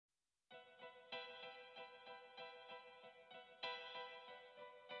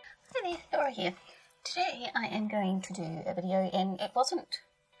Hi there, Laura here. Today I am going to do a video, and it wasn't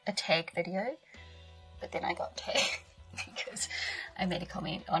a tag video, but then I got tagged because I made a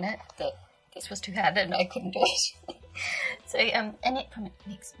comment on it that this was too hard and I couldn't do it. So Annette from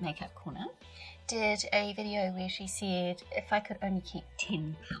Minx Makeup Corner did a video where she said if I could only keep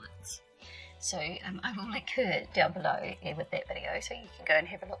 10 palettes. So I will link her down below with that video so you can go and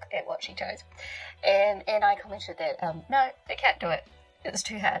have a look at what she chose. And I commented that no, I can't do it. It's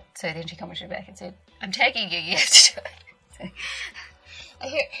too hard. So then she commented back and said, I'm tagging you, you have to do it. So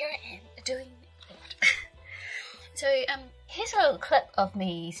here I am doing it. So here's a little clip of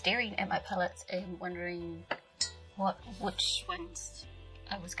me staring at my palettes and wondering which ones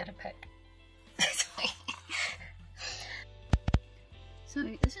I was going to pick. So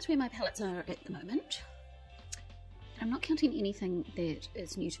this is where my palettes are at the moment. I'm not counting anything that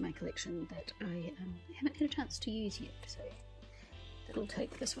is new to my collection that I haven't had a chance to use yet. So that'll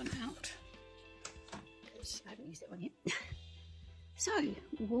take this one out because I haven't used that one yet. So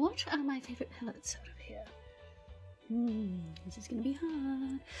what are my favourite palettes out of here? This is going to be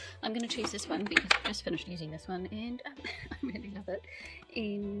hard. I'm going to choose this one because I've just finished using this one and I really love it.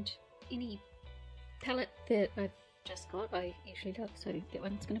 And any palette that I've just got I usually love, so that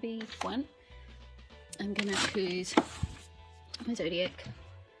one's going to be one. I'm going to choose my Zodiac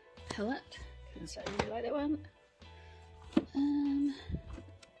palette because I really like that one.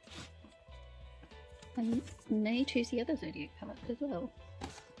 I may choose the other Zodiac palette as well.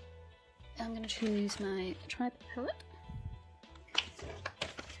 I'm going to choose my Tribe palette.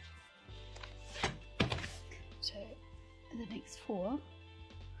 So the next four.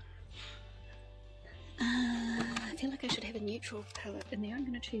 I feel like I should have a neutral palette in there. I'm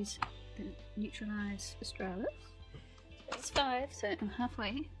going to choose the Neutralize Australis. That's 5, so I'm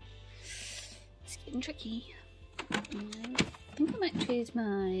halfway. It's getting tricky. And I think I might choose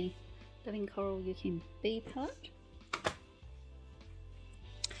my Living Coral UKB palette.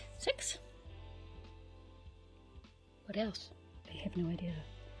 6. What else? I have no idea.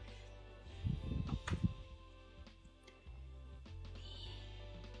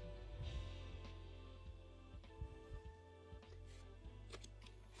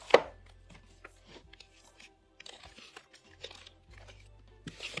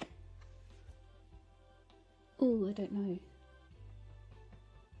 Oh, I don't know.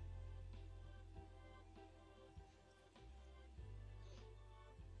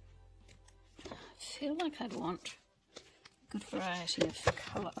 I feel like I'd want a good variety of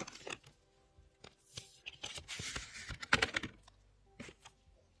colour.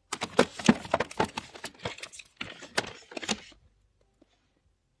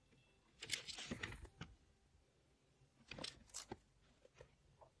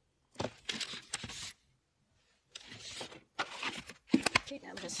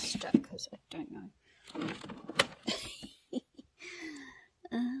 I'm just stuck because I don't know.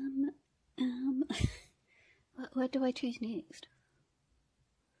 What do I choose next?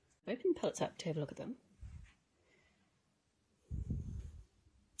 Open the palettes up to have a look at them.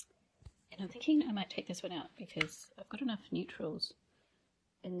 And I'm thinking I might take this one out because I've got enough neutrals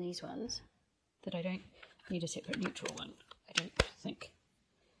in these ones that I don't need a separate neutral one, I don't think.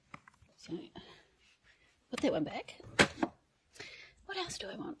 So, put that one back. What else do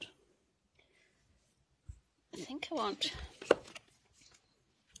I want? I think I want...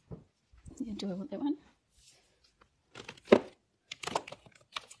 Yeah, do I want that one?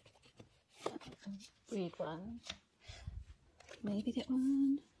 Red one. Maybe that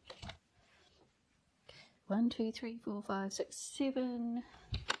one. 1, 2, 3, 4, 5, 6, 7,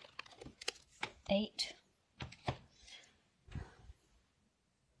 8.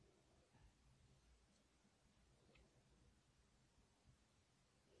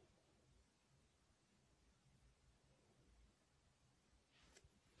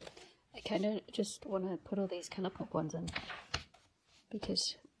 I kind of just want to put all these Colourpop ones in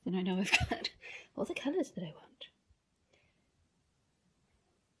because then I know I've got all the colours that I want.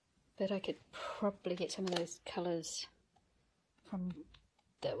 But I could probably get some of those colours from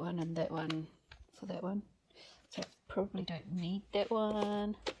that one and that one for that one. So I probably don't need that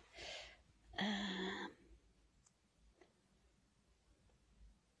one.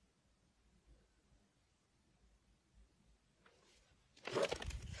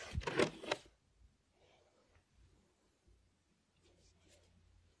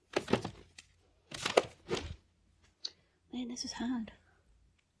 Man, this is hard.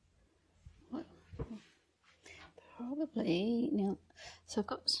 What? Probably now. So I've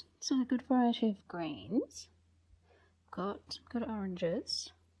got a good variety of greens. Got some good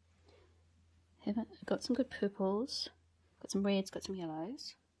oranges. Got some good purples. Got some reds. Got some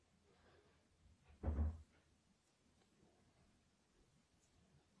yellows.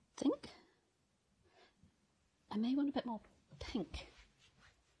 think I may want a bit more pink.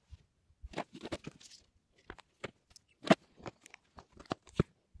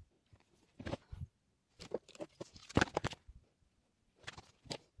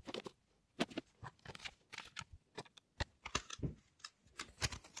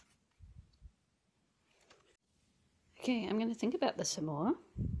 Okay, I'm going to think about this some more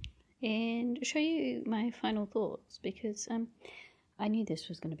and show you my final thoughts, because I knew this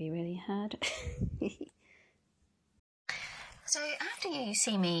was going to be really hard. So after you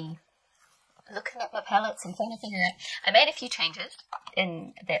see me looking at my palettes and trying to figure out, I made a few changes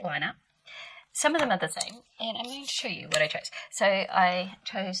in that lineup. Some of them are the same, and I'm going to show you what I chose. So I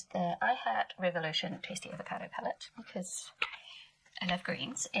chose the iHeart Revolution Tasty Avocado palette because I love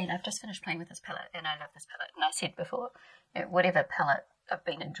greens, and I've just finished playing with this palette, and I love this palette. And I said before, you know, whatever palette I've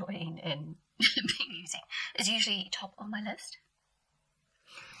been enjoying and been using is usually top on my list.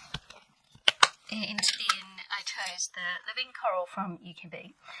 And then I chose the Living Coral from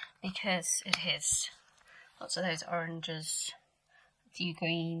UKB because it has lots of those oranges, a few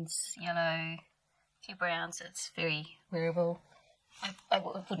greens, yellow, a few browns. It's very wearable. I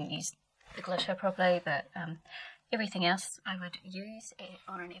wouldn't use the glitter probably, but everything else I would use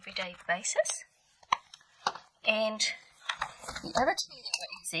on an everyday basis. And the other two that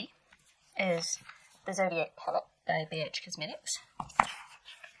are easy is the Zodiac palette by BH Cosmetics.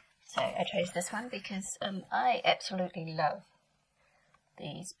 So I chose this one because I absolutely love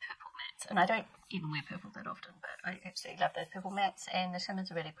these purple mattes. And I don't even wear purple that often, but I absolutely love those purple mattes, and the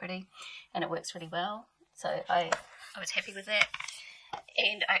shimmers are really pretty and it works really well. So I was happy with that.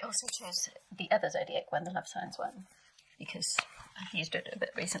 And I also chose the other Zodiac one, the Love Signs one, because I've used it a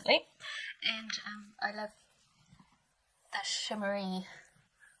bit recently. And I love the shimmery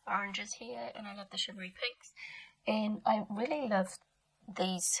oranges here, and I love the shimmery pinks. And I really love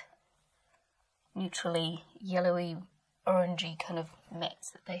these neutrally yellowy, orangey kind of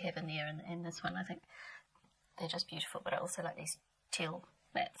mattes that they have in there. And in this one, I think they're just beautiful, but I also like these teal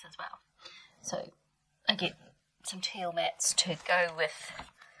mattes as well. So I get some teal mattes to go with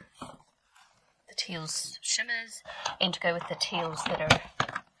the teals shimmers and to go with the teals that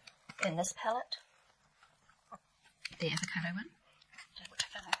are in this palette, the avocado one, which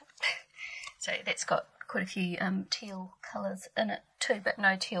I can't open. So that's got quite a few teal colours in it too, but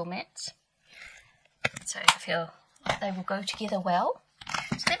no teal mattes. So I feel like they will go together well.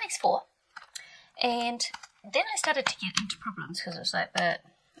 So that makes 4. And then I started to get into problems because it was like, but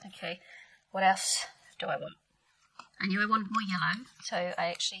okay, what else do I want? I knew I wanted more yellow, so I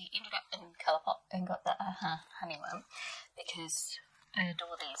actually ended up in Colourpop and got the UH-HUH Honey one because I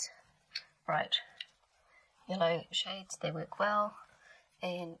adore these bright yellow shades. They work well,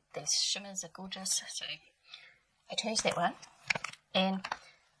 and these shimmers are gorgeous, so I chose that one. And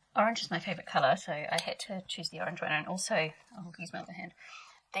orange is my favourite colour, so I had to choose the orange one. And also, I'll use my other hand,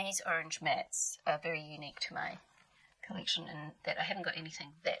 these orange mattes are very unique to my collection in that I haven't got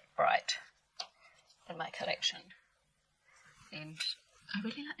anything that bright in my collection. And I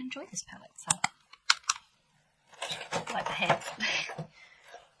really enjoy this palette, so I like the hand.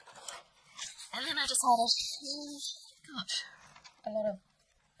 And then I decided, gosh, a lot of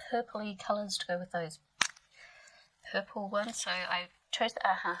purpley colours to go with those purple ones. So I chose the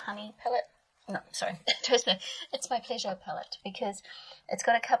UH-HUH Honey palette. No, sorry, I chose the It's My Pleasure palette because it's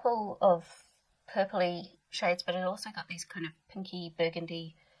got a couple of purpley shades, but it also got these kind of pinky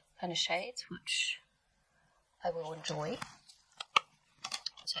burgundy kind of shades, which I will enjoy.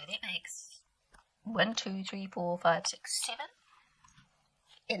 So that makes 1, 2, 3, 4, 5, 6, 7.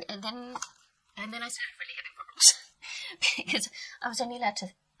 And then I started really having problems because I was only allowed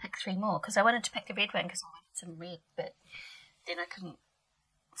to pick 3 more because I wanted to pick the red one because I wanted some red, but then I couldn't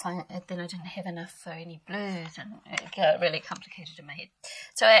find it. Then I didn't have enough for any blues, and it got really complicated in my head.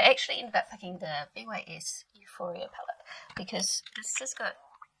 So I actually ended up picking the BYS Euphoria palette because this has got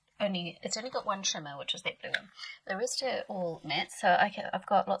it's only got one shimmer, which is that blue one. The rest are all mattes, so I've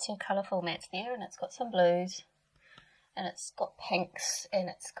got lots of colourful mattes there, and it's got some blues, and it's got pinks, and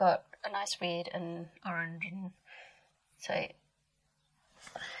it's got a nice red and orange, and so,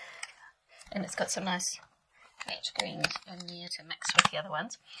 and it's got some nice match greens in there to mix with the other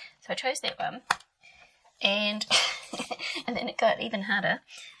ones. So I chose that one, and and then it got even harder,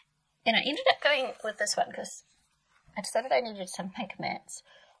 and I ended up going with this one because I decided I needed some pink mattes.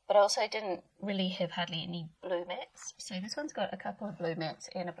 But I also didn't really have hardly any blue mattes. So this one's got a couple of blue mattes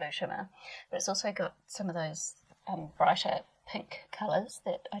and a blue shimmer. But it's also got some of those brighter pink colours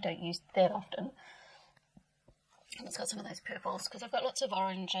that I don't use that often. And it's got some of those purples because I've got lots of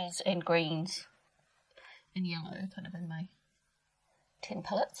oranges and greens and yellow kind of in my 10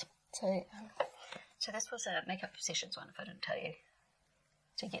 palettes. So this was a Makeup Obsessions one, if I didn't tell you.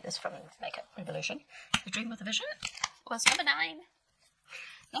 So you get this from Makeup Revolution. The Dream with a Vision was number 9.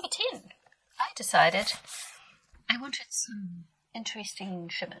 Number 10. I decided I wanted some interesting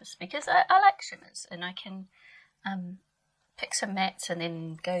shimmers because I like shimmers and I can pick some mattes and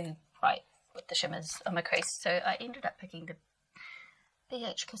then go right with the shimmers on my crease. So I ended up picking the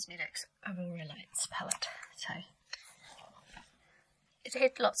BH Cosmetics Aurora Lights palette. So it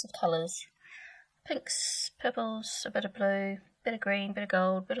had lots of colours. Pinks, purples, a bit of blue, bit of green, bit of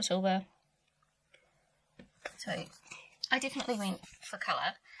gold, bit of silver. So I definitely went for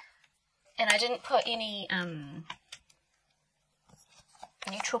colour. And I didn't put any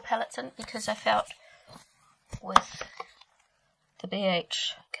neutral palettes in because I felt with the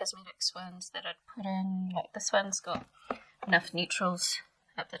BH Cosmetics ones that I'd put in, like this one's got enough neutrals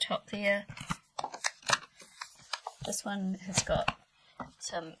up the top there. This one has got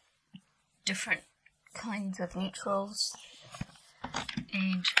some different kinds of neutrals,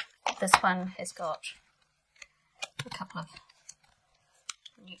 and this one has got a couple of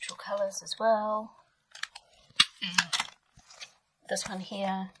neutral colours as well, and this one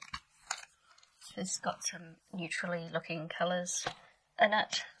here has got some neutrally looking colours in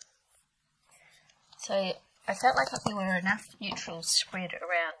it. So I felt like there were enough neutrals spread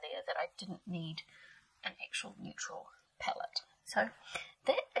around there that I didn't need an actual neutral palette. So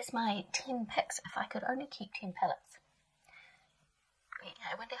that is my 10 picks if I could only keep 10 palettes.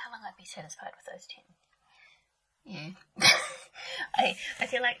 I wonder how long I'd be satisfied with those 10. Yeah. I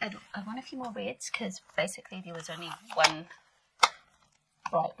feel like I want a few more reds because basically there was only one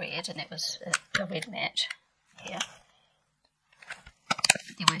bright red and it was a red matte here.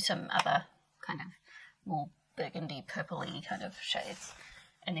 There were some other kind of more burgundy, purpley kind of shades,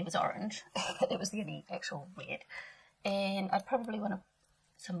 and there was orange, but that was the only actual red. And I'd probably want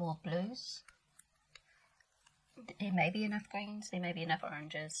some more blues. There may be enough greens, there may be enough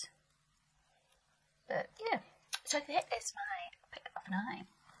oranges, but yeah. So that is my pick of 9.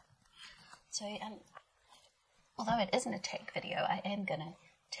 So although it isn't a tag video, I am going to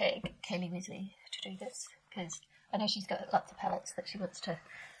tag Kaylee Wesley to do this because I know she's got lots of palettes that she wants to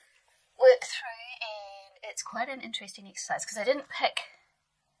work through, and it's quite an interesting exercise because I didn't pick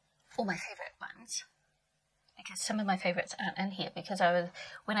all my favourite ones because some of my favourites aren't in here because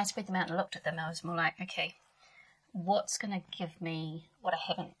when I spread them out and looked at them, I was more like, okay, what's going to give me what I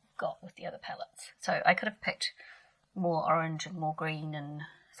haven't got with the other palettes? So I could have picked more orange and more green and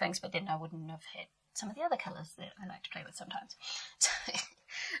things, but then I wouldn't have had some of the other colours that I like to play with sometimes. So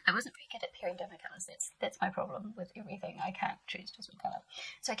I wasn't very good at pairing down my colours. That's my problem with everything. I can't choose just one colour.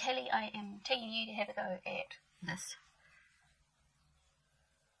 So Kaylee, I am taking you to have a go at this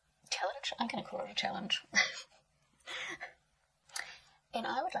challenge. I'm going to call it a challenge. And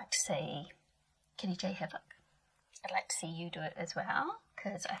I would like to see Kitty J have a look. I'd like to see you do it as well,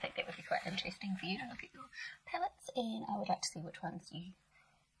 because I think that would be quite interesting for you to look at your palettes, and I would like to see which ones you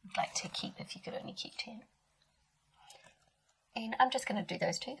would like to keep if you could only keep 10. And I'm just going to do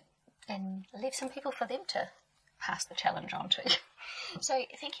those 2 and leave some people for them to pass the challenge on to. So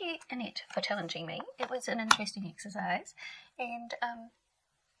thank you, Annette, for challenging me. It was an interesting exercise, and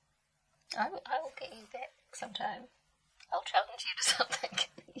I will get you back sometime. I'll challenge you to something.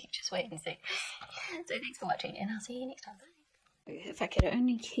 You just wait and see. So thanks for watching, and I'll see you next time. Bye. If I could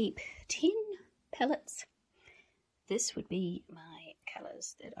only keep 10 palettes, this would be my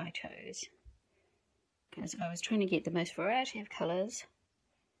colours that I chose. Because I was trying to get the most variety of colours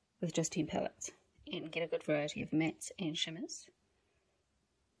with just 10 palettes and get a good variety of mattes and shimmers.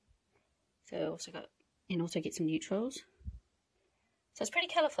 So also get some neutrals. So it's pretty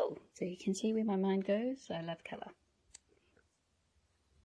colourful. So you can see where my mind goes. I love colour.